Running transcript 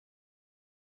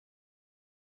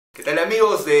¿Qué tal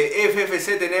amigos de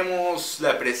FFC? Tenemos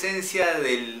la presencia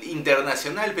del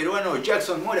internacional peruano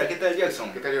Jackson Mora. ¿Qué tal,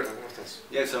 Jackson? ¿Qué tal, Jordan? ¿Cómo estás?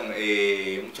 Jackson,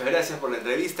 muchas gracias por la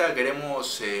entrevista.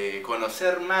 Queremos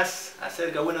conocer más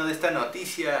acerca de esta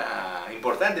noticia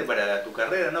importante para tu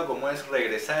carrera, ¿no? Como es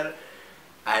regresar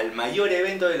al mayor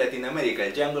evento de Latinoamérica,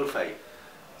 el Jungle Fight.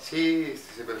 Sí,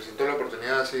 se me presentó la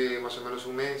oportunidad hace más o menos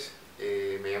un mes.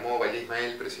 Me llamó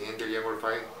Ismael, presidente del Jungle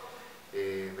Fight.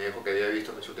 Me dijo que había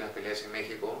visto mis últimas peleas en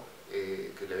México,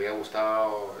 que le había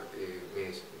gustado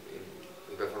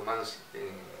mi performance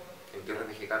en tierras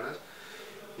mexicanas,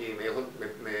 y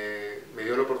me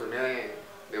dio la oportunidad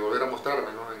de volver a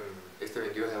mostrarme, ¿no?, en este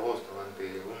 22 de agosto ante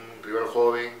un rival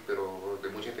joven pero de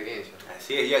mucha experiencia.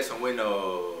 Así es, Jackson.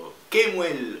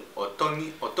 Quemuel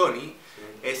Ottoni sí,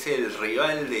 es el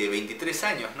rival de 23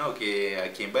 años, ¿no?, a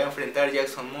quien va a enfrentar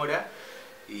Jackson Mora,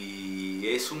 y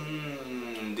es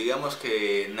digamos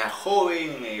que una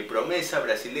joven promesa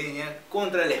brasileña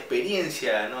contra la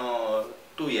experiencia, ¿no?,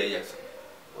 tuya, Jackson.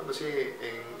 Bueno, sí,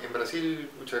 en Brasil,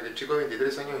 el chico de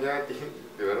 23 años ya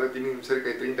de verdad tienen cerca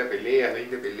de 30 peleas,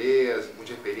 20 peleas,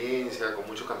 mucha experiencia, con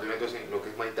muchos campeonatos en lo que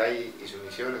es Muay Thai y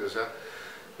sumisiones. O sea,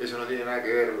 eso no tiene nada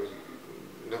que ver.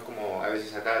 No es como a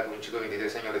veces acá, un chico de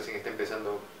 23 años recién está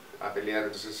empezando a pelear,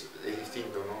 entonces es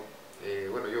distinto, ¿no?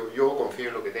 Bueno, yo confío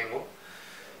en lo que tengo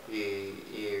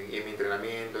y en mi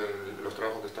entrenamiento, en los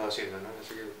trabajos que estaba haciendo, ¿no?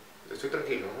 Así que estoy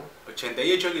tranquilo, ¿no?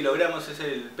 88 kilogramos es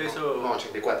el peso. No,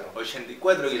 84.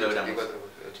 84 sí, kilogramos.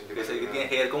 84 es el que tienes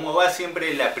que ver. ¿Cómo va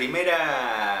siempre la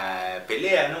primera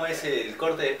pelea, no? Es el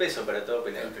corte de peso para todo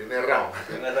pelear. El primer round.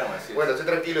 El primer round, así bueno, estoy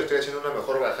tranquilo, estoy haciendo una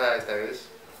mejor bajada esta vez,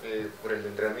 por el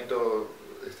entrenamiento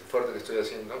fuerte que estoy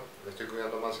haciendo. Me estoy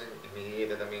cuidando más en mi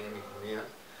dieta, también en mi comida.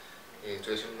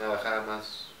 Estoy haciendo una bajada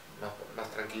más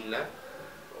tranquila.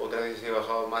 Otra vez he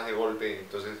bajado más de golpe,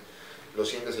 entonces lo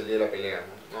sientes el día de la pelea,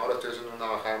 ¿no? Ahora estoy haciendo una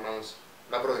bajada más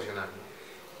profesional,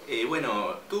 ¿no?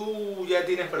 Bueno, tú ya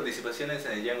tienes participaciones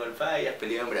en el Jungle Fight, has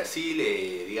peleado en Brasil,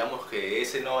 digamos que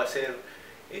ese no va a ser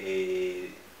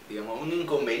digamos, un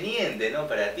inconveniente, ¿no?,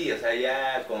 para ti. O sea,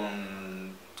 ya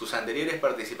con tus anteriores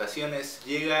participaciones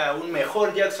llega un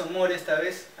mejor Jackson Mora esta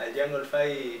vez al Jungle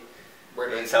Fight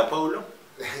en Sao Paulo.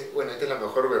 Bueno, esta es la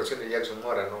mejor versión de Jackson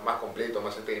Mora, ¿no? Más completo,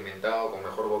 más experimentado, con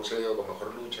mejor boxeo, con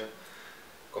mejor lucha,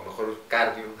 con mejor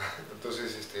cardio,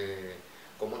 entonces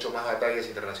con mucho más batallas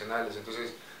internacionales.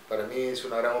 Entonces para mí es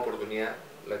una gran oportunidad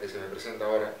la que se me presenta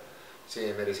ahora,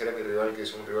 sin merecer a mi rival, que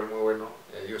es un rival muy bueno.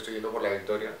 Yo estoy yendo por la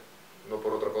victoria, no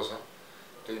por otra cosa.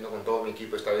 Estoy yendo con todo mi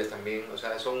equipo esta vez también. O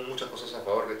sea, son muchas cosas a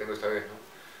favor que tengo esta vez,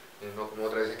 ¿no? No como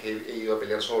otras veces que he ido a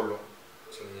pelear solo,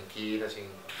 sin esquina,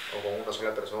 o con una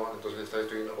sola persona. Entonces esta vez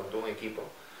estoy yendo con todo mi equipo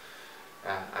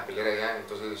a pelear allá.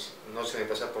 Entonces no se me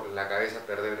pasa por la cabeza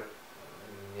perder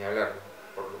ni hablar,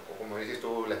 ¿no? Como dices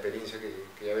tú, la experiencia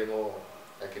que ya vengo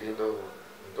adquiriendo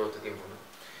en todo este tiempo, ¿no?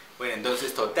 Bueno,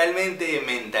 entonces totalmente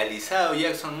mentalizado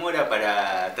Jackson Mora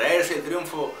para traerse el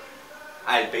triunfo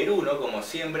al Perú, ¿no? Como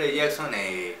siempre, Jackson,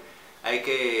 hay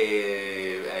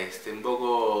que un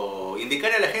poco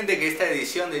indicar a la gente que esta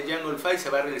edición del Jungle Fight se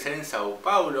va a realizar en Sao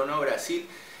Paulo, ¿no?, Brasil.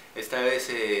 Esta vez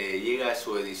llega a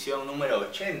su edición número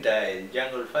 80, el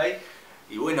Jungle Fight.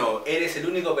 Y bueno, eres el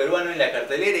único peruano en la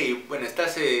cartelera y bueno,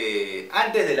 estás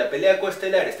antes de la pelea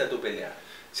coestelar, está tu pelea.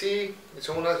 Sí,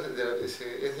 son una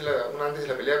antes de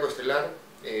la pelea coestelar.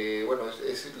 Bueno,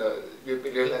 yo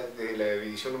peleé de la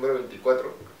edición número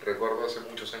 24, recuerdo hace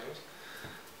muchos años.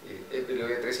 He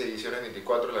peleado en 3 ediciones,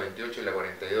 24, la 28 y la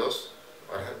 42.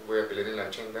 Ahora voy a pelear en la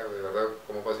 80, de verdad,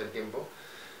 cómo pasa el tiempo.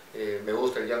 Me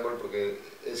gusta el Jungle porque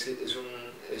es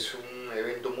un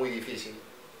evento muy difícil,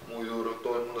 muy duro.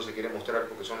 Todo el mundo se quiere mostrar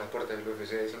porque son las puertas del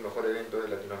UFC, es el mejor evento de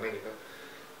Latinoamérica.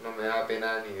 No me da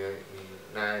pena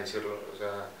ni nada decirlo, o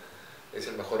sea, es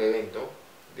el mejor evento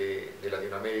de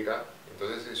Latinoamérica.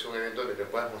 Entonces es un evento donde te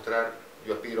puedas mostrar.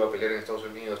 Yo aspiro a pelear en Estados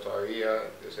Unidos todavía,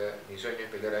 o sea, mi sueño es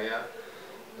pelear allá.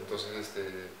 Entonces,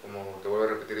 como te vuelvo a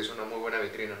repetir, es una muy buena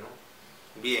vitrina, ¿no?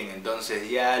 Bien, entonces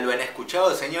ya lo han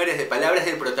escuchado, señores, de palabras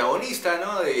del protagonista,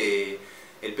 ¿no?,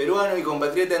 el peruano y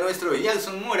compatriota nuestro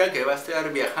Jackson Mora, que va a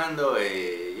estar viajando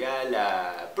ya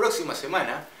la próxima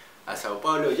semana a Sao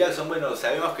Paulo. Jackson, bueno,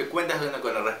 sabemos que cuentas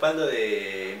con el respaldo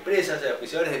de empresas, de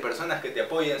auspiciadores, de personas que te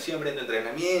apoyan siempre en tu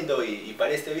entrenamiento y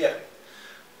para este viaje.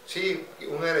 Sí,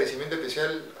 un agradecimiento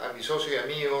especial a mi socio y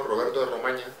amigo Roberto de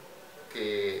Romaña,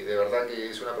 que de verdad que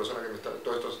es una persona que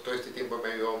todo este tiempo me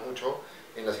ha ayudado mucho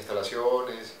en las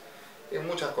instalaciones, en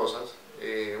muchas cosas.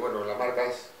 Bueno, las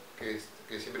marcas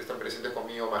que siempre están presentes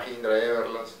conmigo, Mahindra,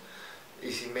 Everlast,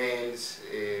 Easy Mails,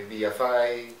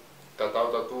 Villafay, Tatao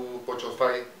Tattoo, Pocho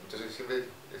Fight. Entonces siempre,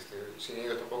 sin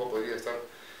ellos tampoco podría estar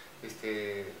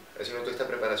haciendo toda esta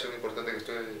preparación importante que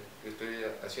estoy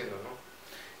haciendo, ¿no?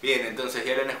 Bien, entonces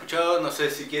ya lo han escuchado, no sé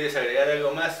si quieres agregar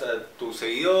algo más a tus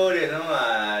seguidores, ¿no?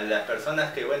 A las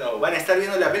personas que, bueno, van a estar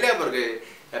viendo la pelea, porque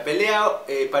la pelea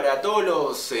para todos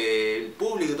los, el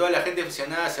público y toda la gente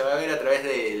aficionada se va a ver a través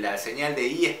de la señal de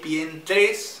ESPN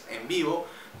 3 en vivo,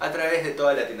 a través de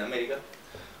toda Latinoamérica.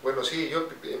 Bueno, sí, yo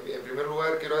en primer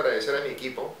lugar quiero agradecer a mi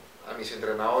equipo, a mis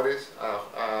entrenadores,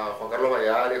 a Juan Carlos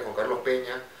Valladares, Juan Carlos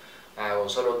Peña, a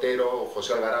Gonzalo Otero,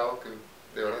 José Alvarado, que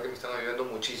de verdad que me están ayudando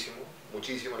muchísimo,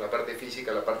 muchísimo en la parte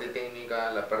física, la parte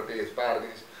técnica, la parte de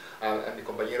sparrings, a mis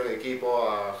compañeros de equipo,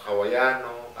 a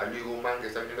Hawaiano, a Luis Guzmán, que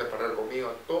está viniendo a sparrar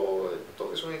conmigo, todo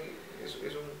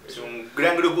Es un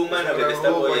gran grupo humano que te está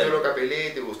apoyando. Manuel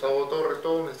Capelete, Gustavo Torres,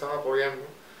 todos me están apoyando.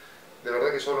 De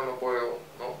verdad que solo no puedo,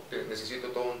 ¿no? Necesito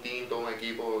todo un team, todo un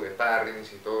equipo de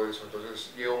sparrings y todo eso,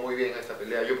 entonces llego muy bien a esta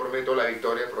pelea. Yo prometo la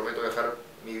victoria, prometo dejar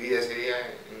mi vida ese día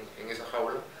en esa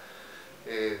jaula.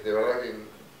 De verdad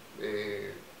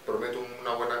que prometo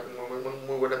una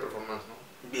muy buena performance,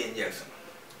 ¿no? Bien, Jackson.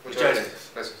 Muchas gracias.